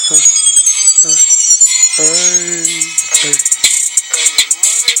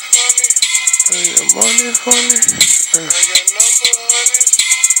money funny. Hey.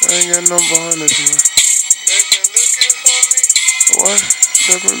 I ain't got number hundreds, man. They been looking for me. What?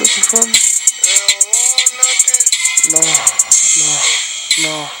 They been looking for me? They don't want nothing.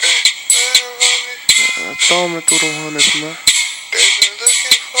 No. Throw me through the hundreds, man. They been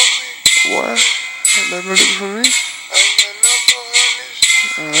looking for me. What? They been looking for me? I ain't got number hundreds.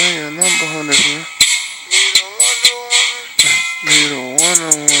 I ain't got number hundreds, man. Need a Wonder Woman. Need a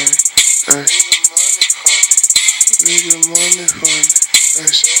Wonder Woman. Hey. Need the money funny. Hey.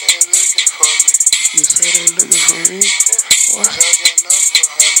 They said they looking for me. You said they looking for me? What? I got number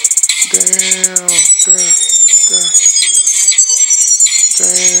hundreds. Damn.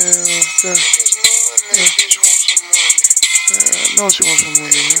 I know she wants some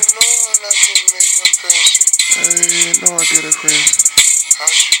money, man. Hey, no, I get it, friends.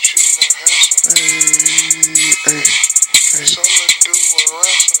 I'll shoot you, no handsome. Hey. Something to do with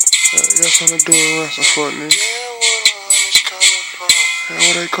ransom. Got something to do with ransom, fuck, nigga. Yeah, where the honey's coming from? Yeah,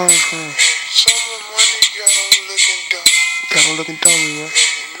 where they coming from? Some of the money got them looking dumb. Got them looking dummy, man.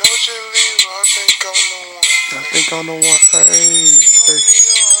 No leave, I think I'm the one. I think I'm the one. Hey.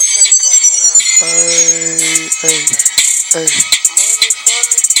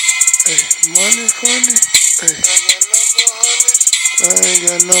 Money funny. Hey. I ain't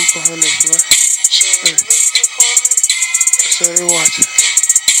got number hundreds, man. Hey. Say they watching.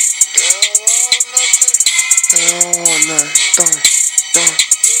 They don't want nothing. Don't.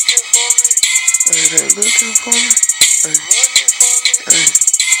 Hey, they looking for me. Hey.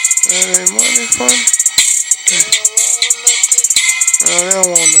 Hey, money funny. Hey. No, they don't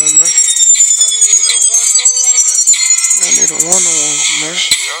want nothing, man. I need a Wonder Woman, man.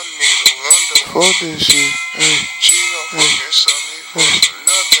 Fuck this shit. Hey.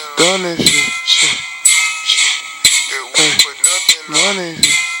 Done this shit. Money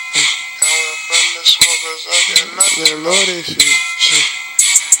shit. They love this shit.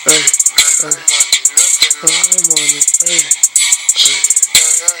 Hey. Money. Hey.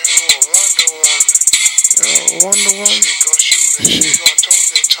 Wonder Woman. Shit.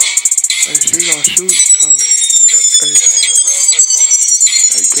 Hey, she gon' shoot Tommy. Hey.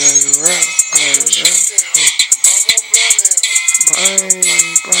 Hey, gang rap.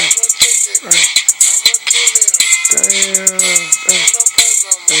 Bang.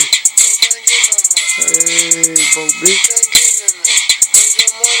 Hey, Bo bitch.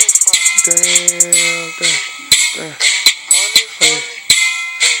 Damn. Hey.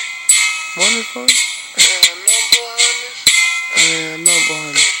 Money funny? Hey, number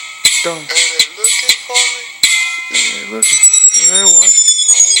honey. Dumb. Hey, they looking for me? Yeah, they looking. Hey, they watching.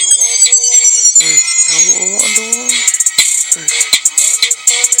 Hey, I'm a Wonder Woman. Hey.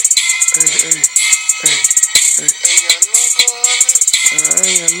 I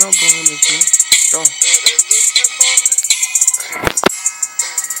ain't got number hundreds, man. Dumb.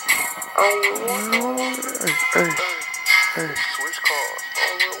 Hey. Switch cars.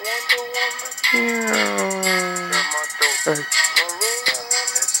 Yeah. Hey.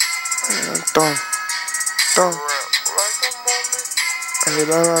 Dumb. Hey,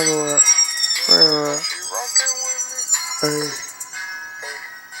 that ain't gonna rap. Hey.